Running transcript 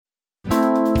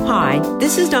Hi,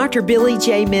 this is Dr. Billy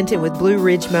J. Minton with Blue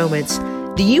Ridge Moments.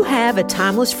 Do you have a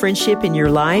timeless friendship in your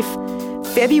life?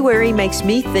 February makes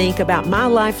me think about my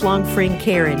lifelong friend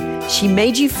Karen. She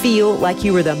made you feel like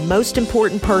you were the most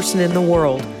important person in the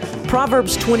world.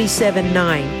 Proverbs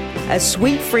 27:9. A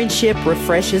sweet friendship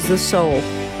refreshes the soul.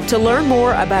 To learn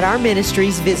more about our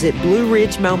ministries, visit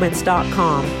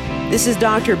BlueRidgeMoments.com. This is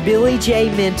Dr. Billy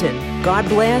J. Minton. God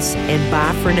bless and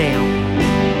bye for now.